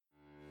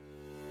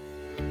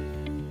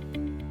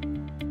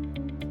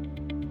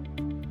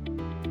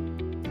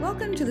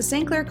Welcome to the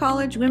St. Clair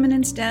College Women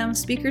in STEM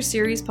Speaker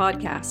Series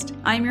podcast.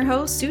 I'm your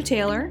host, Sue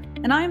Taylor,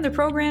 and I am the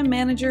Program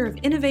Manager of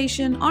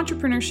Innovation,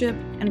 Entrepreneurship,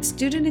 and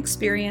Student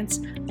Experience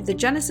of the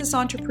Genesis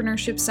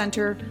Entrepreneurship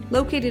Centre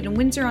located in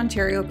Windsor,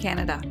 Ontario,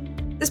 Canada.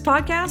 This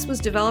podcast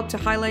was developed to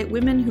highlight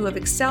women who have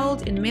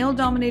excelled in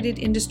male-dominated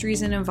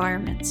industries and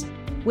environments,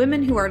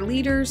 women who are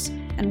leaders,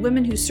 and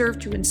women who serve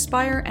to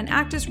inspire and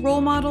act as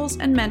role models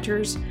and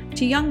mentors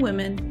to young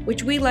women,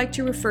 which we like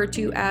to refer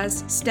to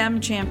as STEM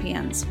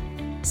champions.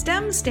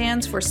 STEM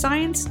stands for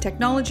Science,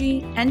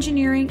 Technology,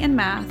 Engineering, and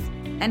Math,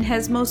 and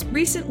has most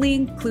recently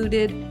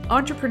included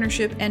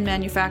Entrepreneurship and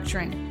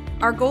Manufacturing.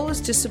 Our goal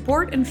is to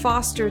support and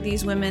foster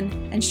these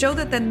women and show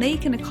that then they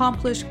can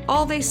accomplish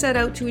all they set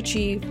out to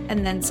achieve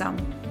and then some.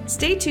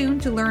 Stay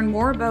tuned to learn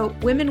more about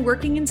women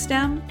working in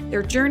STEM,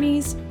 their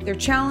journeys, their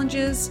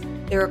challenges,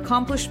 their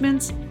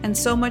accomplishments, and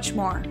so much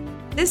more.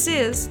 This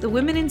is the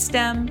Women in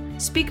STEM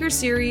Speaker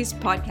Series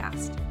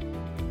podcast.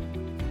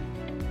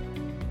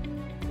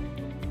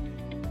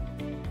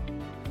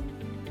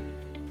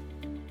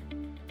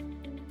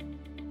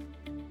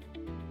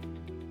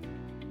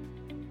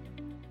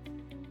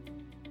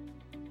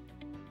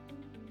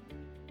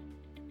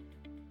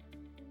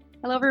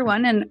 Hello,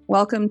 everyone, and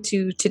welcome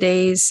to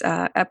today's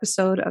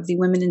episode of the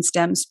Women in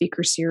STEM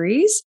Speaker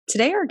Series.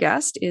 Today, our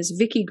guest is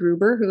Vicki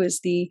Gruber, who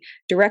is the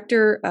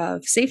Director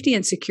of Safety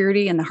and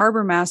Security and the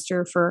Harbour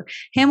Master for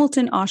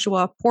Hamilton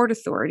Oshawa Port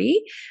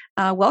Authority.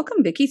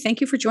 Welcome, Vicki.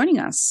 Thank you for joining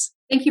us.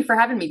 Thank you for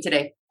having me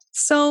today.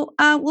 So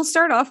we'll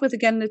start off with,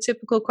 again, the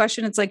typical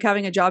question. It's like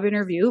having a job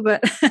interview,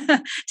 but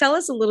tell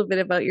us a little bit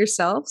about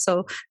yourself.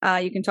 So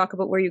you can talk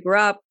about where you grew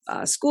up,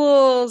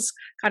 schools,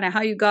 kind of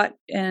how you got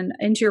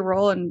into your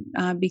role and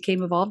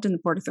became involved in the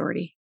Port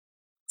Authority.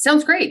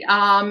 Sounds great.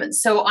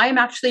 So I'm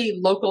actually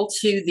local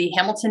to the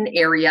Hamilton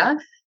area.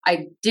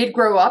 I did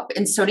grow up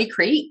in Stony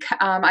Creek.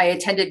 I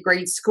attended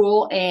grade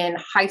school and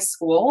high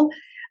school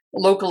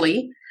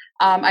locally.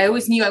 I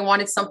always knew I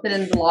wanted something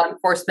in the law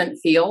enforcement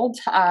field.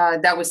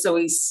 That was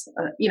always,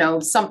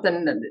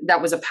 something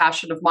that was a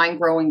passion of mine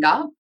growing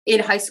up. In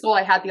high school,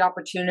 I had the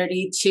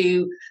opportunity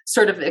to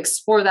sort of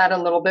explore that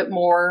a little bit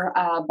more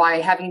by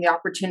having the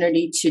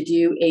opportunity to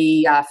do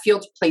a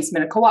field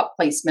placement, a co-op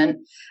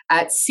placement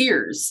at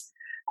Sears.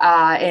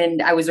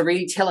 And I was a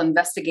retail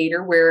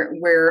investigator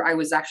where I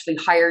was actually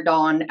hired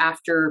on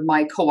after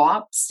my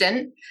co-op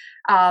stint.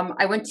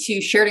 I went to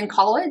Sheridan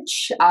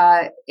College,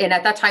 and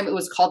at that time it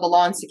was called the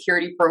Law and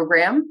Security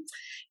Program.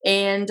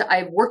 And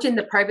I've worked in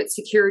the private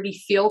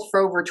security field for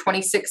over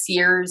 26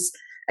 years.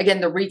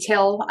 Again, the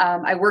retail,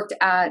 I worked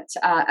at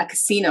a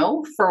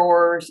casino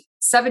for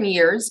 7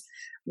 years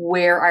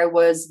where I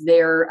was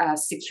their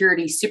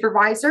security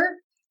supervisor.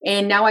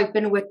 And now I've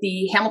been with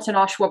the Hamilton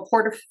Oshawa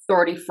Port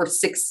Authority for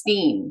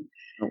 16.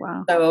 Oh,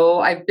 wow. So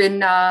I've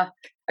been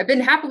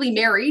happily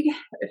married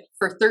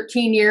for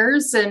 13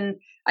 years, and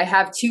I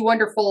have 2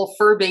 wonderful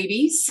fur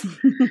babies.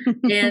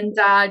 And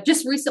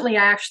just recently,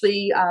 I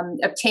actually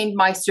obtained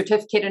my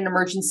certificate in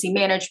emergency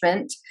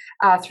management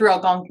through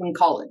Algonquin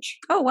College.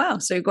 Oh, wow.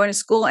 So you're going to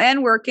school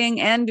and working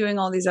and doing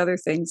all these other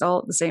things all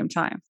at the same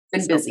time.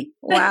 Been busy.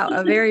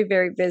 Wow. Very,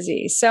 very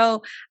busy.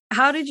 So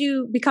how did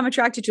you become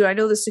attracted to it? I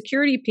know the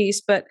security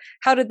piece, but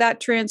how did that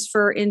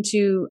transfer in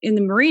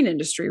the marine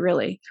industry,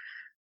 really?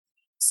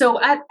 So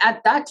at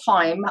that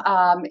time,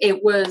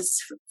 it was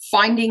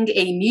finding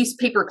a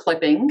newspaper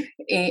clipping,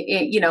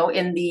 in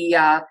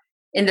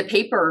the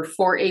paper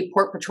for a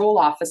port patrol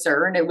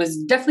officer, and it was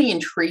definitely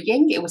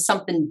intriguing. It was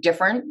something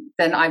different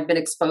than I've been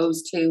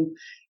exposed to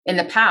in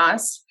the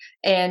past,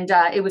 and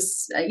it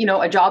was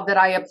a job that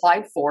I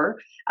applied for.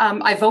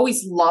 I've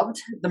always loved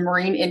the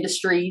marine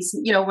industries.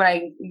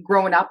 When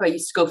growing up, I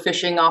used to go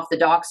fishing off the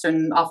docks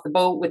and off the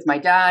boat with my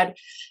dad.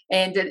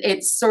 And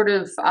it's sort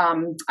of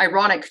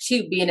ironic,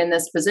 too, being in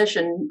this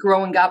position.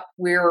 Growing up,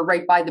 we were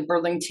right by the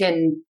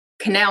Burlington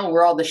Canal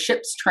where all the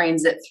ships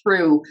transit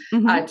through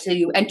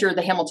to enter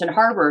the Hamilton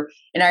Harbour.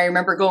 And I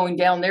remember going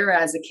down there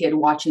as a kid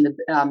watching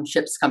the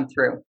ships come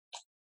through.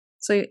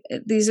 So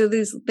these are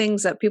these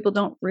things that people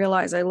don't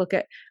realize. I look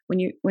at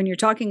when you're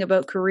talking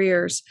about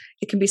careers,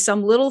 it can be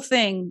some little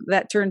thing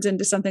that turns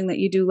into something that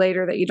you do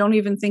later that you don't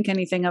even think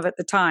anything of at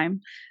the time.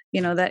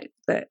 That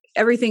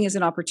everything is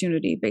an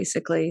opportunity,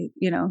 basically,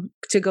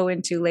 to go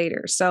into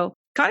later. So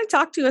kind of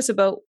talk to us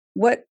about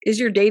what is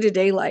your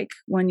day-to-day like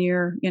when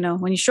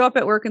when you show up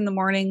at work in the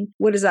morning.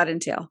 What does that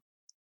entail?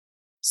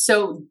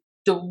 So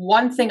the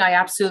one thing I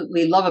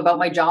absolutely love about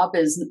my job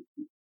is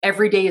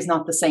every day is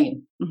not the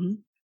same. Mm-hmm.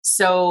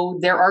 So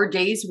there are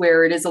days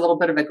where it is a little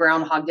bit of a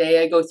groundhog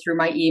day. I go through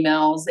my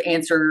emails,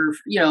 answer,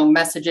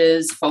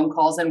 messages, phone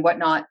calls and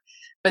whatnot.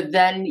 But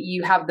then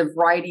you have the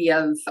variety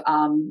of,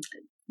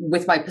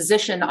 with my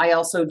position, I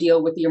also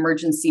deal with the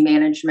emergency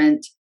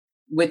management,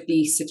 with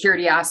the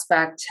security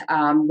aspect,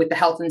 with the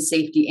health and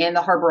safety and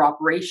the harbor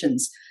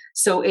operations.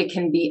 So it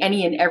can be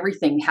any and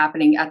everything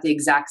happening at the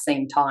exact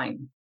same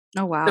time.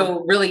 Oh, wow.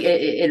 So really,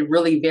 it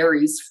really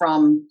varies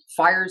from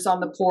fires on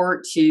the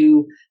port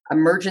to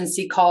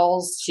emergency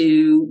calls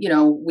to,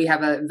 we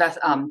have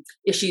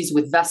issues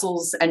with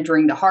vessels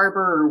entering the harbor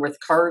or with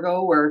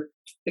cargo or,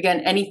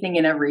 again, anything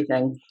and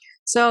everything.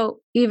 So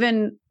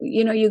even,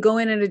 you go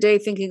in a day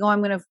thinking, oh,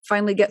 I'm going to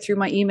finally get through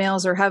my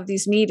emails or have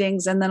these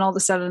meetings. And then all of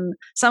a sudden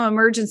some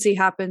emergency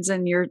happens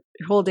and your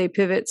whole day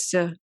pivots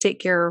to take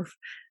care of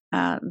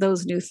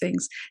those new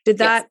things. Did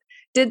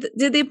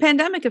the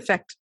pandemic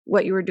affect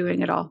what you were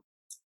doing at all?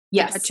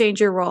 Yes. Did that change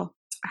your role?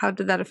 How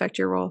did that affect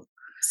your role?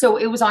 So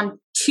it was on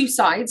two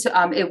sides.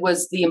 It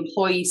was the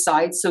employee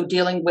side, so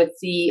dealing with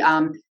the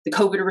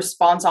COVID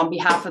response on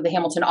behalf of the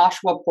Hamilton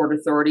Oshawa Port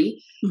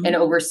Authority and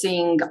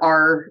overseeing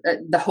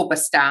the HOPA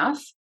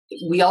staff.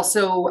 We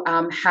also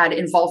had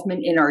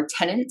involvement in our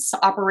tenants'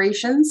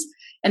 operations,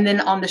 and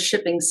then on the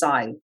shipping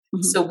side.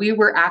 So we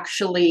were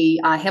actually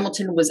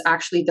Hamilton was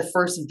actually the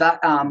first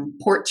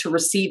port to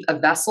receive a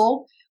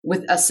vessel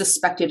with a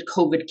suspected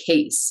COVID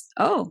case.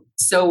 Oh,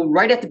 so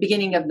right at the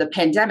beginning of the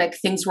pandemic,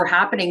 things were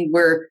happening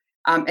where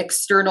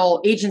external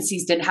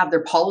agencies didn't have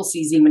their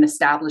policies even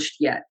established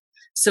yet.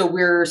 So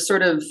we're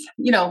sort of,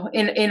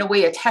 in a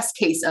way, a test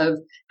case of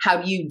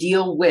how do you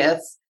deal with,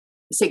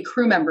 say,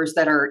 crew members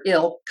that are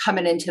ill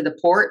coming into the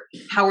port.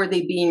 How are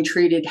they being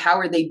treated? How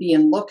are they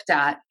being looked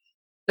at?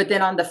 But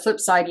then on the flip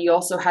side, you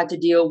also had to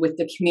deal with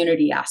the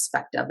community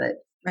aspect of it.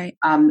 Right.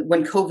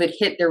 When COVID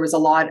hit, there was a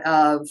lot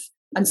of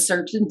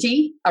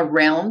uncertainty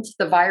around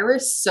the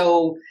virus.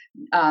 So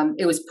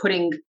it was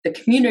putting the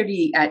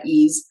community at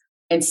ease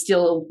and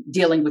still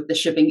dealing with the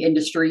shipping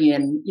industry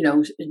and,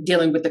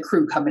 dealing with the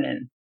crew coming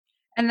in.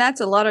 And that's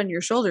a lot on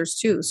your shoulders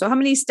too. So how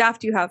many staff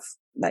do you have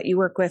that you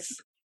work with?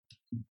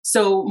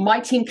 So my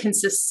team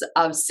consists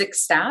of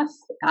 6 staff.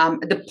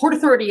 The Port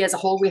Authority as a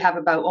whole, we have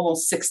about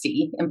almost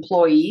 60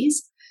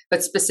 employees,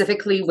 but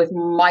specifically with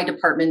my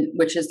department,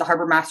 which is the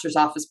Harbour Master's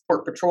Office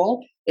Port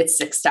Patrol, it's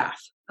 6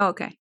 staff.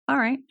 Okay. All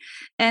right.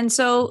 And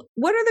so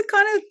what are the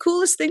kind of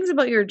coolest things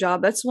about your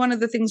job? That's one of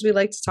the things we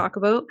like to talk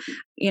about.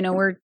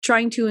 We're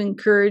trying to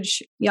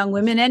encourage young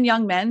women and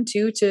young men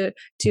too,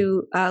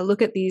 to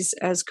look at these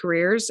as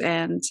careers.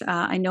 And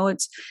I know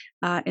it's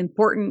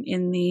important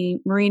in the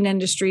marine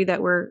industry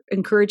that we're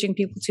encouraging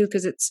people to,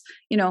 because it's,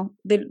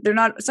 they're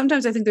not,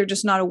 sometimes I think they're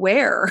just not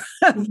aware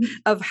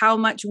of how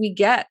much we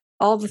get,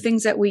 all the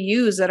things that we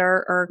use that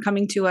are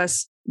coming to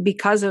us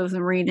because of the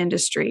marine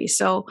industry.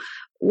 So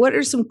what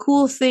are some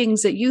cool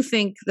things that you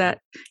think that,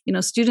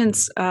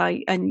 students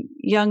and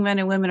young men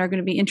and women are going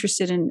to be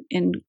interested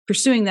in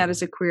pursuing that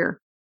as a career?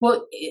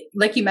 Well,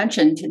 like you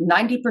mentioned,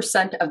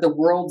 90% of the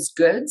world's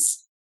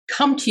goods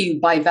come to you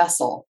by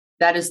vessel.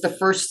 That is the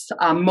first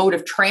mode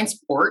of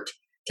transport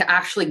to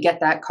actually get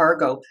that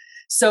cargo.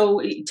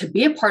 So to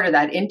be a part of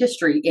that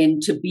industry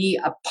and to be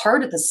a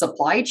part of the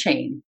supply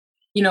chain,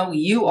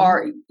 you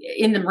are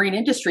in the marine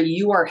industry,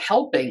 you are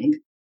helping,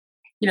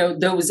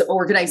 those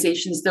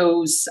organizations,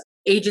 those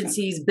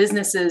agencies,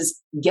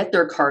 businesses get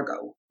their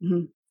cargo.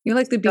 You're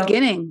like the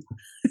beginning.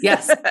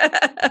 Yes.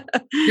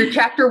 You're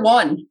chapter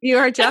 1. You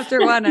are chapter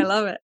 1. I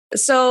love it.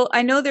 So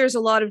I know there's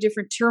a lot of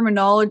different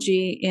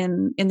terminology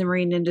in the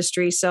marine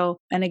industry. So,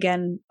 and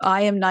again,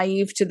 I am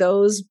naive to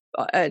those,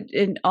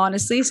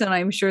 honestly, so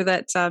I'm sure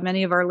that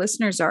many of our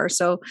listeners are.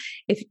 So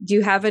do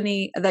you have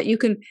any that you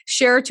can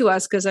share to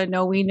us? Because I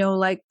know we know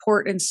like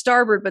port and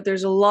starboard, but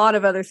there's a lot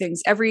of other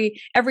things.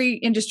 Every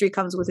industry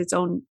comes with its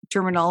own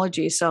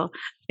terminology. So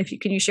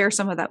can you share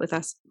some of that with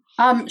us?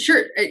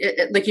 Sure.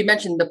 Like you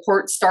mentioned, the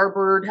port,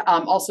 starboard,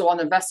 also on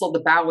the vessel, the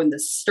bow and the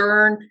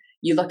stern.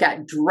 You look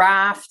at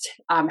draft,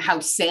 how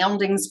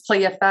soundings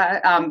play a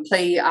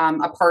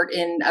part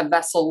in a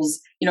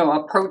vessel's,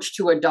 approach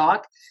to a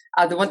dock.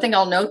 The one thing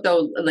I'll note,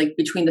 though, like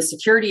between the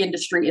security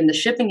industry and the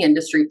shipping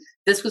industry,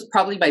 this was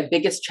probably my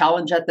biggest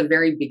challenge at the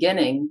very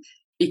beginning,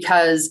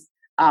 because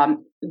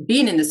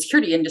being in the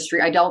security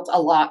industry, I dealt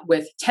a lot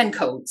with 10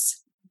 codes.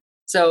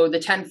 So the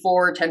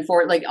 10-4,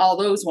 10-4, like all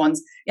those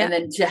ones. Yeah. And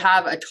then to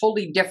have a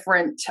totally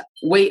different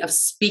way of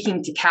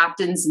speaking to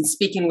captains and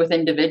speaking with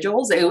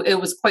individuals, it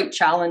was quite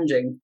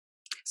challenging.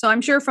 So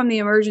I'm sure from the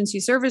emergency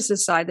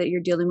services side that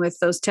you're dealing with,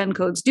 those 10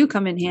 codes do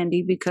come in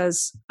handy,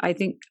 because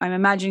I'm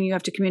imagining you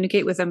have to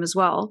communicate with them as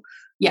well.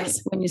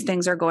 Yes. When these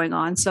things are going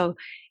on. So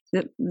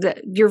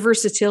your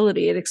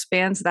versatility, it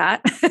expands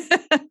that.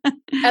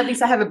 At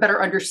least I have a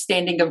better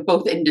understanding of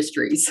both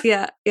industries.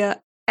 Yeah. Yeah.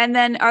 And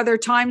then are there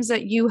times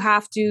that you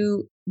have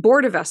to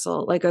board a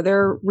vessel? Like, are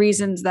there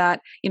reasons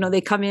that,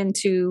 they come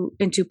into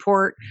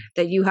port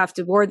that you have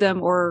to board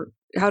them, or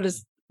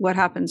what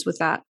happens with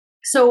that?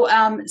 So,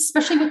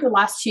 especially with the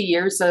last 2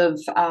 years of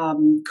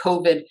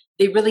COVID,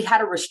 they really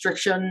had a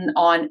restriction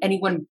on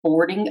anyone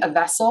boarding a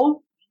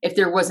vessel if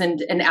there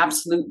wasn't an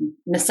absolute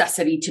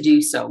necessity to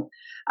do so.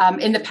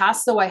 In the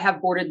past, though, I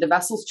have boarded the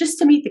vessels just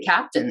to meet the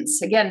captains.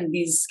 Again,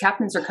 these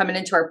captains are coming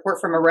into our port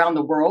from around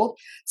the world.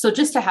 So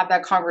just to have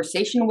that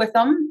conversation with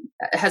them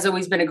has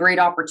always been a great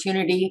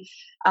opportunity.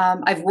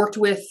 I've worked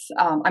with,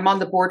 I'm on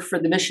the board for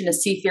the Mission of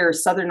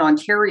Seafarers Southern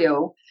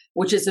Ontario,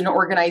 which is an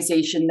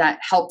organization that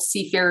helps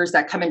seafarers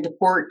that come into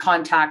port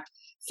contact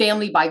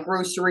family, buy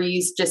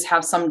groceries, just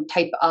have some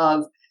type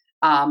of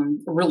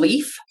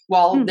relief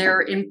while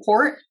they're in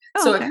port.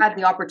 So I've had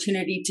the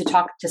opportunity to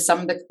talk to some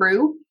of the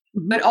crew,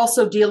 but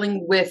also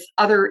dealing with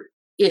other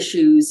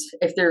issues.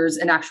 If there's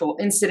an actual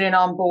incident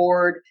on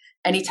board,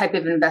 any type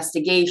of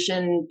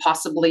investigation,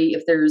 possibly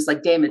if there's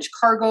like damaged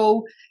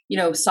cargo,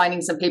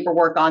 signing some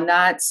paperwork on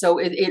that. So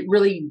it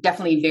really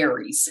definitely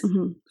varies.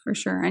 For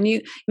sure. And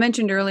you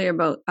mentioned earlier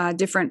about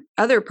different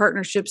other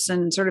partnerships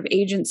and sort of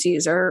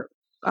agencies.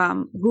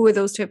 Who are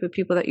those type of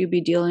people that you'd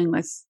be dealing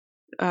with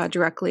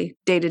directly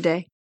day to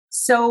day?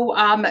 So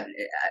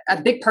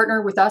a big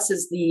partner with us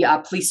is the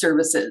police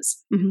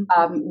services.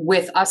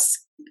 With us,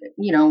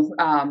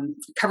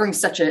 covering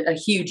such a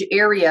huge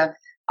area,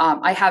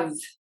 I have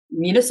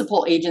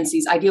municipal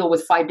agencies. I deal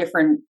with 5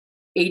 different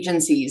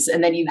agencies,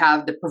 and then you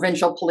have the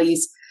provincial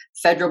police,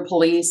 federal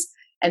police,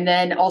 and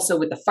then also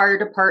with the fire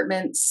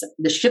departments,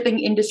 the shipping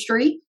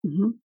industry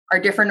are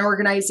different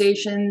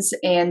organizations,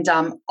 and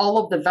all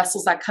of the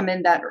vessels that come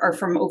in that are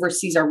from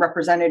overseas are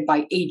represented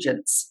by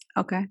agents.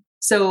 Okay.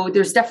 So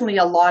there's definitely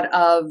a lot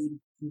of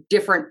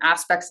different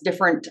aspects,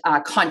 different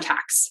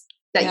contacts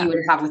that you would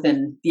have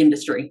within the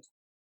industry.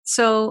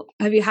 So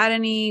have you had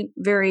any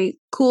very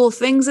cool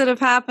things that have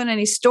happened?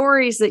 Any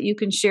stories that you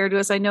can share to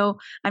us?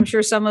 I'm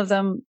sure some of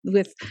them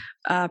with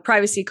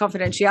privacy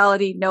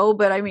confidentiality, no,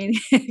 but I mean,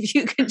 if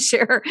you can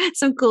share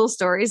some cool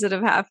stories that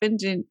have happened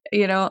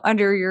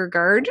under your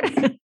guard.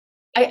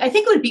 I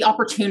think it would be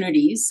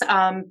opportunities.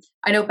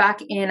 I know back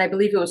in, I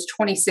believe it was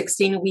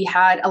 2016, we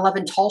had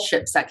 11 tall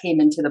ships that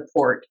came into the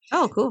port.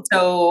 Oh, cool.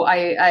 So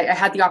I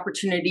had the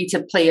opportunity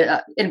to play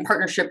in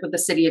partnership with the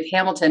city of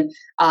Hamilton,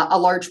 a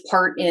large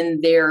part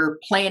in their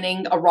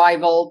planning,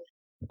 arrival,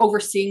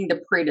 overseeing the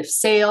parade of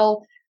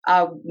sail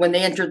when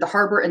they entered the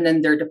harbor, and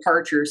then their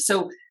departures.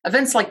 So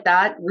events like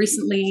that.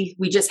 Recently,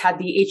 we just had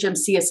the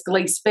HMCS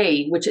Glace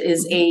Bay, which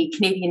is a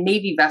Canadian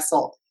Navy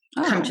vessel,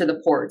 come to the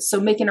port.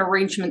 So making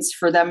arrangements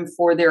for them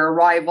for their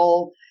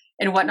arrival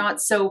and whatnot.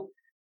 So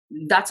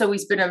that's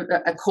always been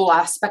a cool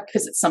aspect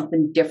because it's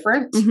something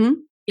different.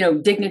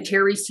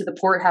 Dignitaries to the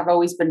port have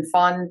always been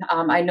fun.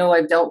 I know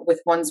I've dealt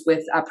with ones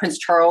with Prince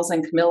Charles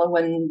and Camilla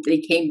when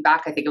they came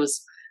back. I think it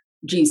was,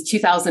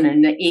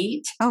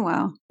 2008. Oh,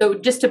 wow. So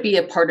just to be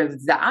a part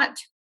of that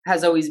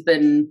has always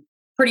been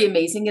pretty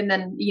amazing. And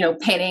then,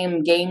 Pan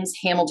Am Games,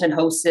 Hamilton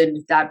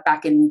hosted that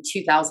back in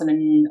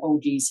 2000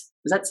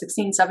 was that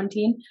 16,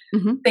 17?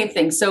 Same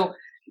thing. So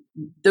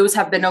those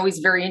have been always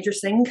very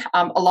interesting.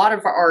 A lot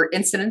of our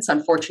incidents,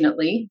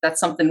 unfortunately,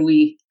 that's something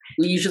we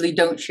usually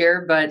don't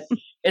share, but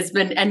it's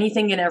been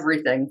anything and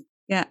everything.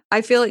 Yeah.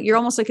 I feel like you're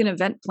almost like an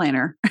event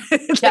planner.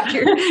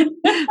 You're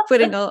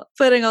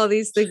putting all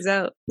these things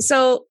out.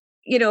 So,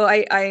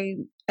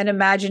 I'm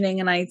imagining,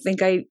 and I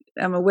think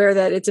I'm aware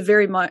that it's a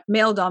very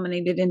male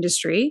dominated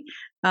industry.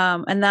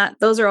 And that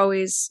those are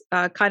always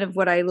kind of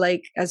what I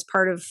like as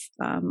part of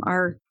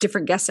our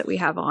different guests that we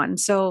have on.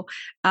 So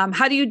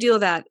how do you deal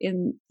that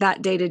in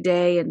that day to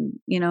day and,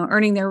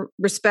 earning their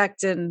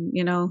respect and,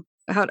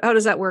 how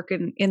does that work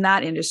in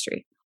that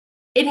industry?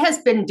 It has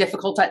been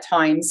difficult at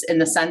times in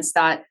the sense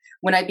that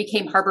when I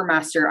became Harbour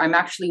Master, I'm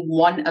actually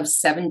one of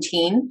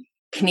 17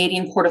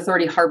 Canadian Port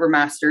Authority Harbour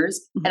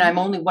Masters, and I'm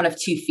only one of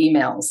 2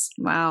 females.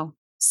 Wow.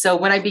 So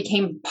when I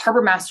became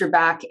Harbour Master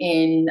back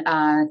in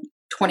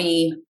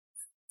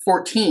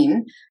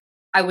 2014,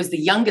 I was the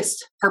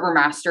youngest Harbour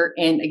Master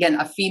and again,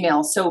 a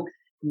female. So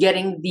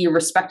getting the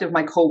respect of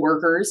my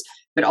coworkers,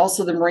 but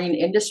also the marine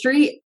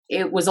industry,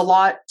 it was a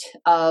lot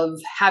of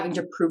having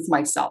to prove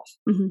myself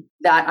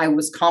that I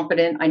was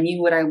competent. I knew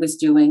what I was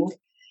doing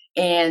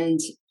and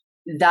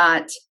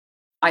that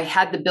I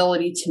had the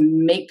ability to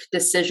make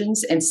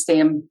decisions and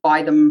stand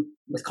by them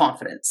with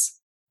confidence.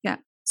 Yeah.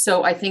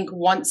 So I think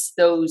once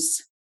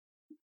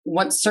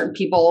certain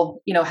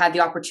people, had the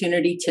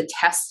opportunity to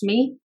test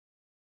me,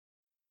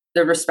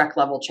 the respect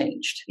level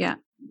changed. Yeah.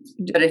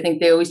 But I think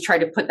they always try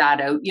to put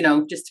that out,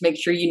 just to make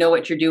sure you know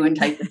what you're doing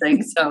type of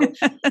thing. So,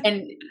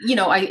 and,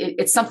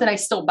 it's something I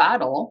still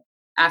battle.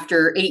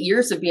 After 8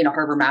 years of being a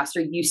Harbour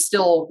Master, you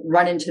still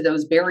run into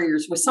those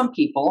barriers with some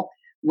people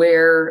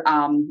where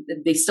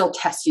they still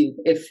test you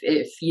if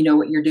you know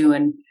what you're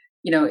doing.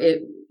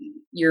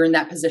 You're in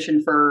that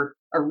position for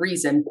a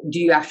reason. Do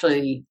you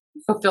actually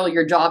fulfill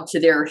your job to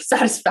their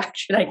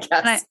satisfaction, I guess?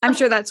 And I'm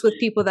sure that's with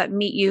people that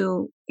meet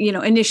you,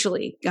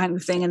 initially kind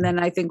of thing. And then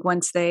I think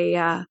once they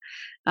have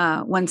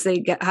a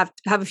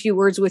few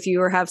words with you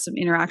or have some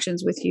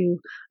interactions with you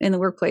in the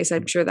workplace,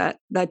 I'm sure that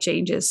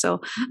changes. So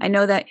I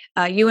know that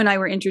you and I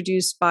were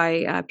introduced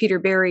by Peter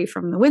Barry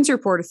from the Windsor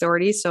Port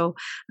Authority. So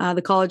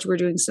the college, we're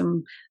doing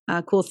some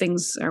cool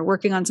things or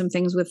working on some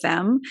things with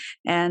them.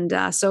 And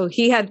so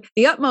he had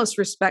the utmost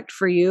respect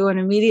for you and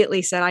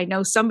immediately said, I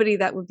know somebody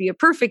that would be a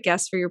perfect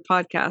guest for your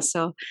podcast.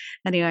 So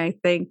anyway,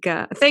 thank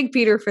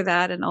Peter for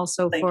that. And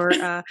also for,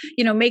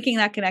 making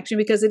that connection,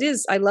 because it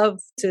is, I love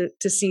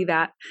to see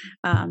that.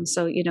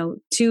 So,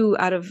 2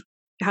 out of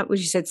how would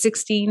you said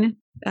 16?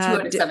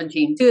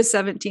 217.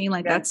 217.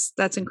 Like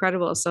that's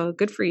incredible. So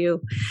good for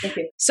you. Thank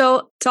you.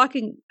 So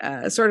talking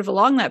sort of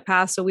along that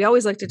path. So we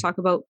always like to talk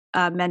about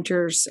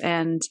mentors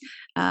and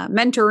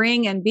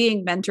mentoring and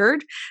being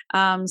mentored.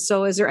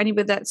 So is there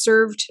anybody that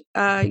served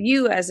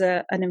you as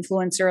an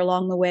influencer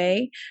along the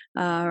way,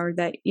 or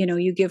that,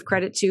 you give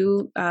credit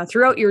to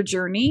throughout your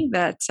journey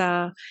that,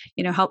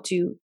 helped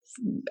you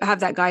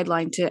have that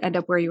guideline to end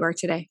up where you are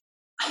today?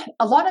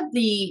 A lot of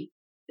the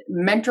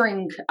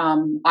mentoring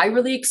I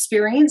really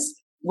experienced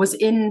was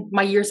in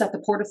my years at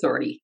the Port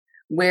Authority,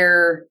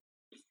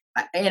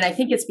 and I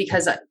think it's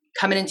because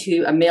coming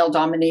into a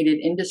male-dominated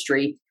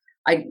industry,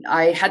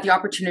 I had the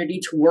opportunity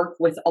to work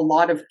with a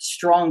lot of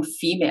strong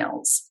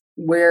females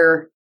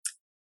where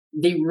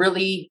they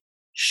really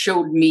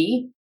showed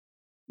me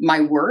my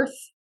worth,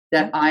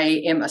 that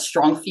I am a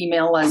strong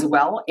female as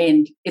well,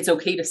 and it's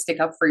okay to stick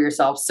up for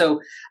yourself.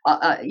 So,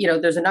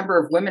 there's a number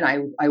of women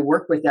I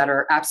work with that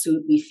are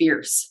absolutely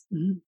fierce,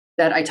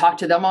 that I talk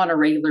to them on a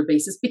regular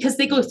basis because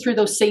they go through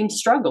those same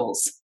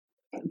struggles.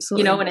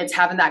 Absolutely. And it's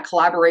having that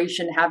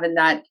collaboration, having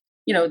that,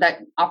 that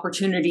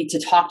opportunity to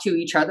talk to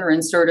each other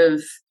and sort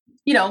of,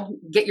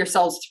 get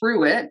yourselves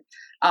through it.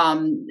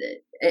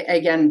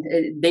 Again,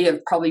 they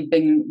have probably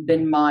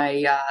been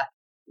my,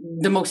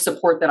 the most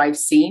support that I've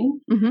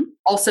seen.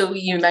 Also,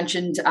 you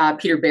mentioned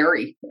Peter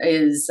Barry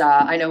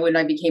I know when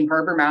I became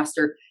Harbour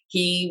Master,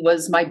 he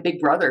was my big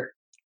brother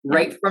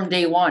right from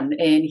day one,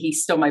 and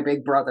he's still my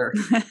big brother.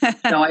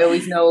 I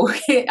always know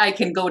I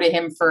can go to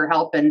him for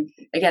help. And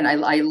again,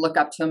 I look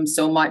up to him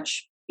so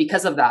much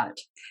because of that.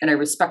 And I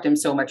respect him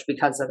so much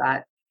because of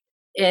that.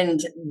 And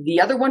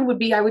the other one would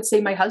be, I would say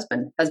my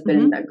husband has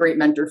been a great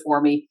mentor for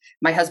me.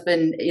 My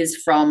husband is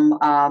from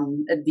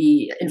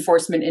the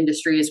enforcement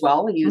industry as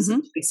well. He was a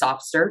police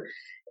officer,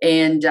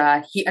 and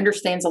he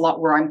understands a lot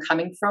where I'm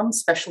coming from,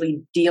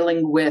 especially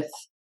dealing with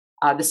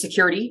the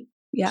security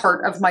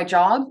part of my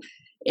job.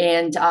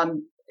 And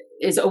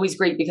is always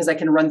great because I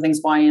can run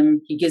things by him.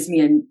 He gives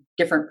me a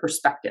different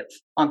perspective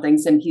on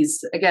things. And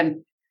he's,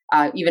 again,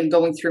 even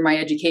going through my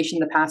education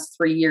the past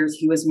 3 years,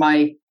 he was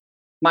my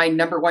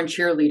number one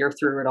cheerleader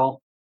through it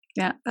all.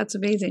 Yeah, that's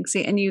amazing.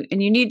 See, and you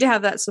need to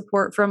have that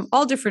support from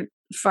all different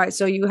sides.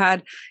 So you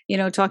had,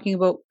 talking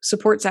about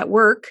supports at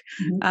work,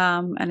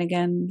 and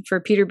again, for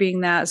Peter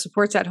being that,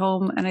 supports at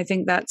home, and I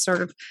think that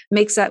sort of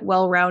makes that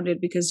well-rounded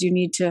because you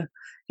need to,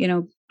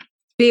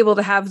 be able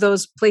to have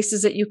those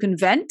places that you can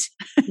vent,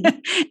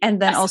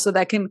 and then also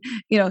that can,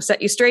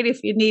 set you straight if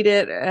you need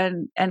it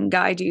and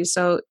guide you.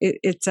 So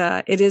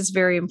it is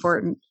very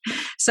important.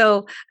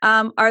 So,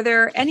 are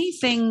there any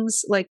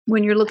things like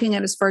when you're looking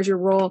at as far as your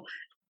role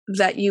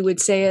that you would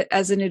say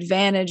as an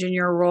advantage in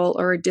your role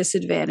or a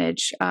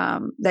disadvantage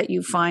that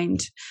you find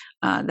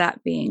that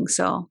being?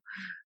 So,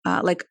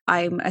 like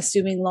I'm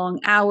assuming long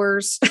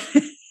hours.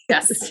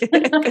 Yes,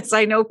 because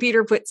I know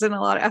Peter puts in a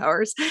lot of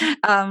hours.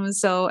 And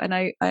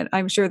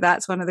I'm sure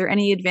that's one. Are there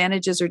any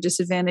advantages or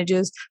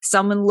disadvantages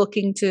someone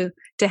looking to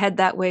head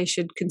that way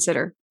should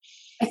consider?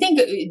 I think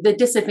the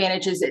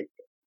disadvantages,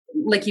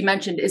 like you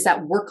mentioned, is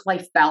that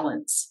work-life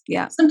balance.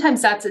 Yeah.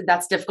 Sometimes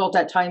that's difficult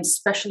at times,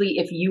 especially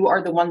if you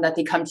are the one that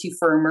they come to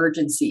for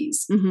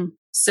emergencies.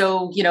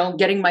 So,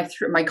 getting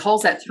my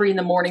calls at 3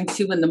 a.m,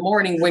 2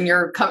 a.m, when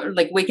you're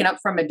like waking up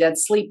from a dead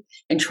sleep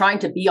and trying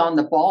to be on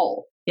the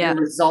ball. And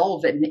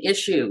resolve an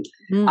issue.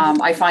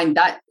 I find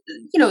that,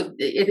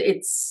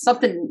 it's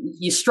something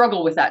you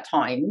struggle with at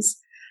times.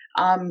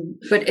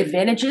 But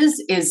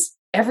advantages is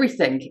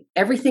everything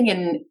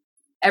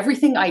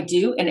I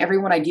do and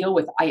everyone I deal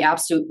with, I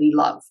absolutely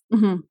love.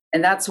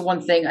 And that's one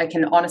thing I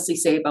can honestly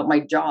say about my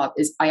job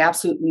is I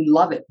absolutely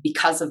love it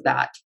because of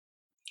that.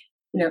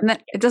 And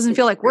that, it doesn't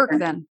feel like work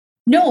then.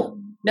 No.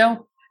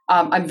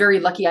 I'm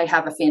very lucky. I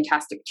have a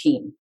fantastic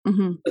team.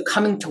 So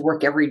coming to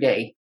work every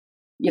day,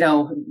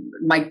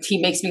 my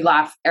team makes me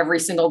laugh every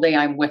single day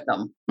I'm with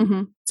them.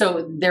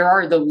 So there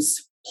are those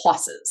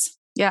pluses.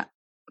 Yeah,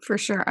 for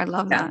sure. I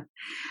love that.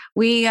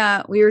 We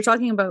were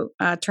talking about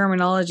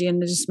terminology,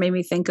 and it just made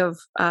me think of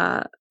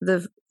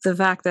the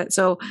fact that,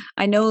 so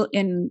I know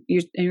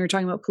you're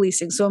talking about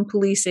policing. So in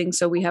policing,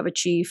 so we have a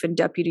chief and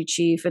deputy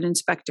chief and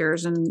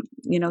inspectors and,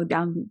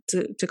 down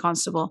to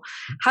constable.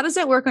 How does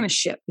that work on a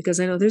ship?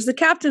 Because I know there's the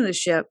captain of the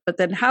ship, but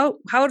then how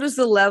does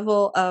the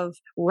level of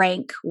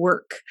rank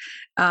work,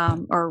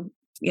 or,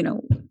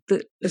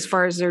 as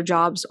far as their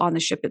jobs on the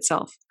ship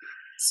itself?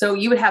 So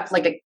you would have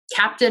like a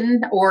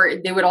captain, or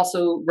they would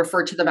also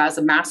refer to them as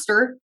a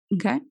master.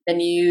 Okay. Then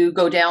you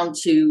go down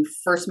to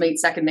first mate,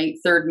 second mate,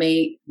 third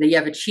mate. Then you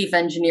have a chief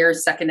engineer,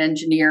 second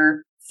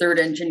engineer, third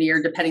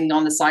engineer, depending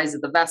on the size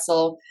of the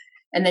vessel.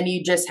 And then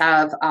you just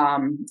have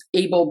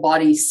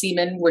able-bodied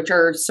seamen, which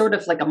are sort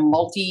of like a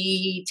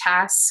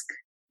multitask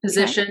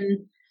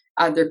position.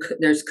 Okay.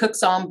 There's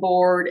cooks on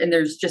board, and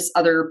there's just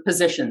other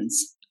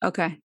positions.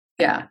 Okay.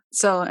 Yeah.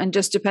 So, and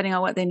just depending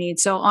on what they need.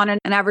 So on an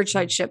average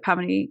size ship, how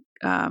many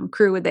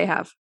crew would they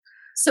have?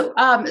 So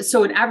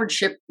an average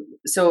ship,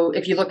 so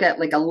if you look at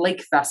like a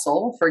lake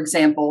vessel, for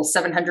example,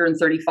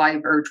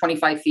 735 or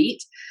 25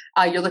 feet,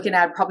 you're looking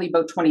at probably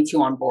about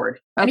 22 on board.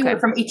 Okay. Anywhere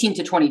from 18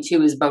 to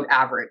 22 is about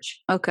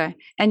average. Okay.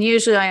 And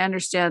usually I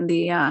understand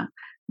the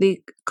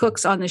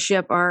cooks on the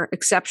ship are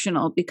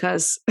exceptional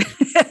because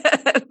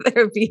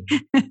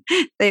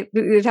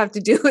they'd have to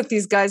deal with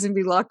these guys and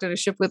be locked on a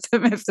ship with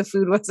them if the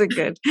food wasn't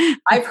good.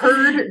 I've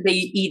heard they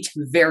eat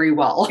very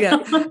well. Yeah,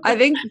 I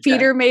think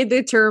Peter made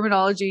the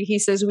terminology. He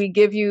says we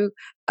give you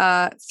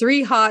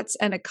 3 hots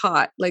and a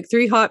cot, like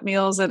 3 hot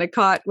meals and a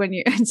cot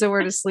and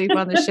somewhere to sleep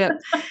on the ship.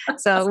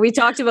 So we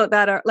talked about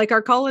that. Like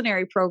our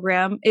culinary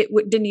program, it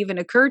didn't even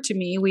occur to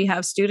me. We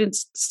have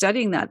students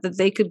studying that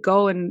they could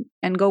go and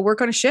go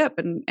work on a ship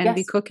and yes.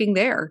 be cooking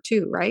there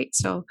too, right?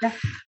 So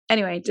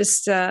anyway,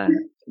 just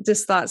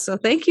thought. So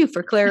thank you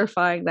for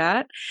clarifying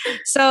that.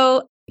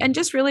 So, and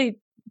just really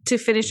to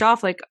finish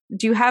off, like,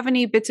 do you have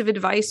any bits of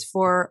advice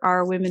for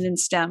our women in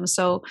STEM?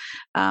 So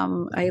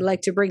I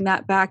like to bring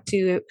that back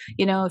to,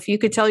 if you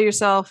could tell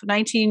yourself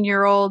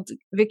 19-year-old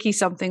Vicki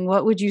something,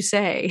 what would you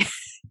say?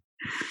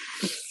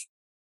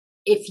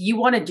 If you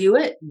want to do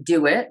it,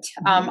 do it.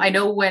 Mm-hmm. I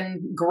know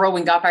when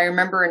growing up, I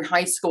remember in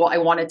high school, I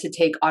wanted to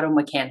take auto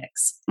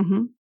mechanics.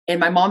 Mm-hmm. And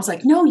my mom's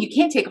like, no, you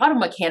can't take auto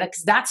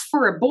mechanics. That's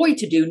for a boy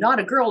to do, not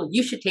a girl.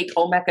 You should take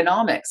home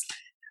economics.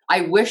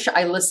 I wish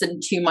I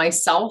listened to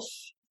myself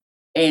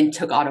and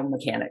took auto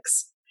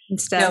mechanics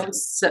instead.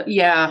 So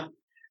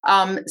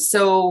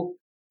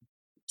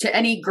to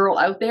any girl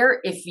out there,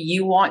 if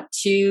you want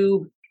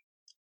to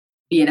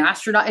be an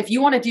astronaut, if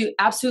you want to do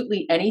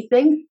absolutely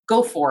anything,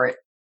 go for it.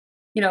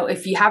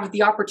 If you have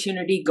the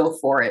opportunity, go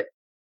for it.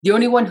 The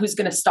only one who's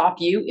going to stop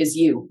you is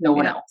you, no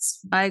one else.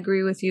 I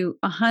agree with you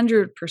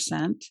 100%.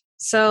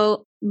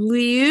 So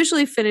we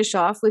usually finish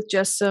off with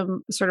just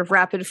some sort of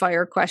rapid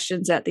fire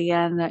questions at the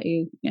end that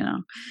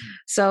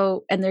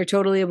so, and they're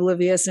totally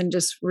oblivious and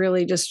just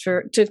really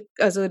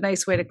as a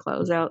nice way to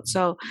close out.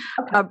 So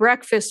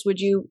breakfast, would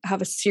you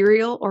have a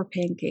cereal or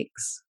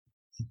pancakes?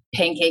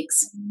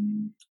 Pancakes.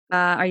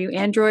 Are you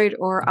Android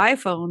or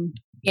iPhone?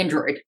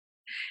 Android.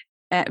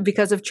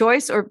 Because of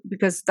choice or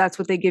because that's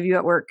what they give you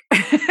at work?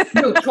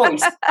 No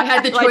choice. I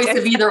had the choice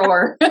of either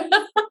or.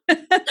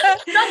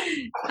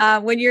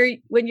 When you're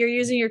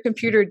using your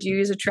computer, do you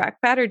use a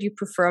trackpad or do you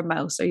prefer a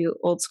mouse? Are you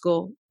old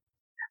school?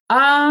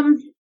 I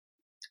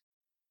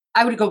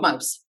would go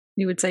mouse.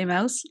 You would say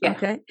mouse? Yeah.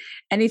 Okay.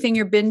 Anything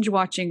you're binge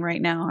watching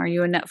right now? Are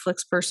you a Netflix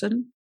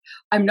person?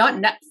 I'm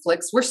not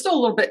Netflix. We're still a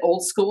little bit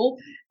old school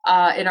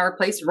in our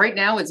place. Right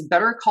now, it's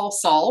Better Call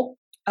Saul.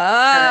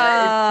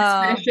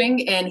 It's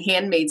finishing, and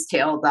Handmaid's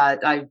Tale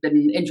that I've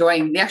been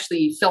enjoying. They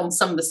actually filmed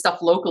some of the stuff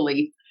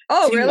locally.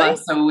 Oh, really?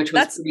 Which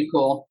was pretty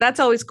cool. That's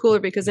always cooler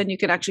because then you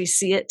can actually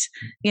see it.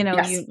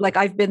 Yes.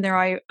 I've been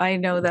there. I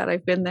know that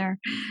I've been there.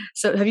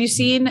 So have you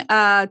seen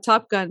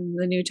Top Gun,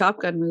 the new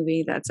Top Gun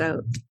movie that's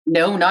out?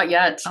 No, not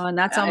yet. Oh, and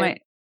that's on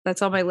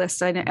my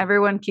list. I know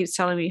everyone keeps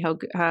telling me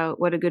how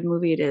what a good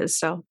movie it is.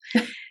 So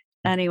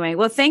anyway,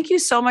 well, thank you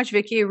so much,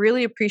 Vicki. I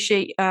really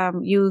appreciate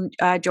you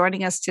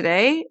joining us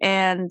today.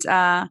 And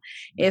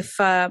if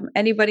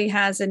anybody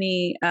has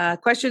any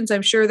questions,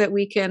 I'm sure that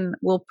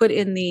we'll put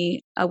in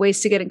the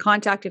ways to get in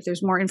contact. If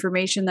there's more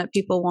information that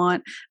people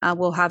want,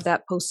 we'll have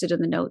that posted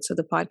in the notes of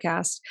the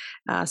podcast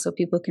so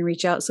people can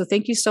reach out. So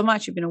thank you so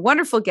much. You've been a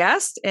wonderful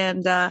guest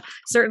and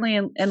certainly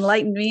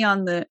enlightened me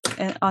on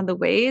the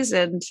ways.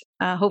 And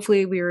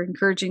hopefully we are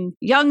encouraging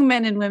young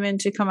men and women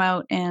to come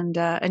out and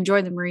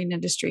enjoy the marine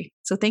industry.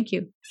 So thank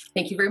you.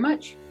 Thank you very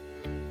much.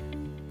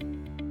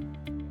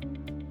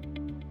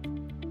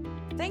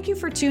 Thank you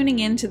for tuning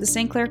in to the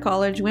St. Clair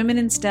College Women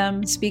in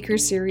STEM Speaker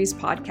Series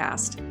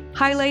podcast,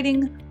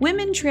 highlighting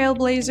women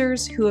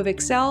trailblazers who have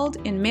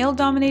excelled in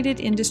male-dominated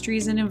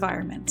industries and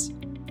environments.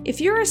 If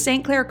you're a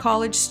St. Clair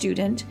College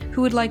student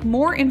who would like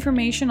more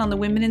information on the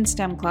Women in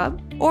STEM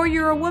Club, or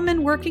you're a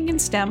woman working in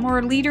STEM or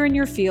a leader in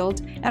your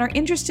field and are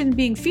interested in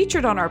being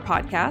featured on our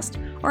podcast,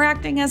 or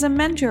acting as a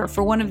mentor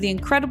for one of the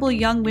incredible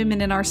young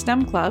women in our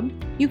STEM club,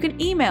 you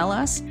can email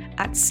us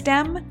at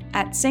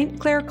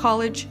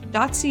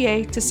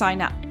stem@stclaircollege.ca to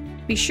sign up.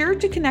 Be sure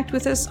to connect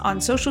with us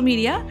on social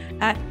media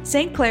at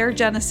St. Clair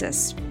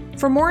Genesis.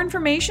 For more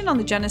information on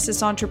the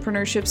Genesis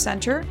Entrepreneurship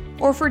Center,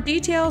 or for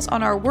details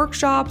on our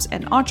workshops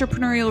and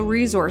entrepreneurial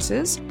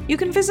resources, you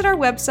can visit our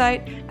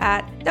website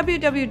at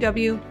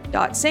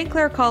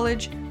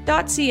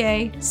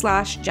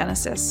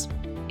www.stclaircollege.ca/Genesis.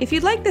 If you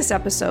like this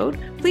episode,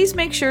 please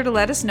make sure to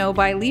let us know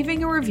by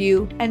leaving a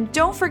review, and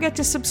don't forget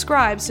to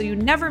subscribe so you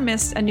never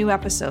miss a new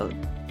episode.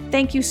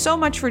 Thank you so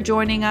much for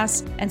joining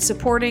us and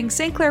supporting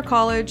St. Clair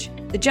College,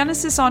 the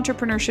Genesis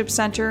Entrepreneurship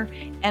Center,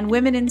 and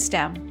Women in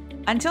STEM.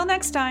 Until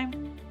next time.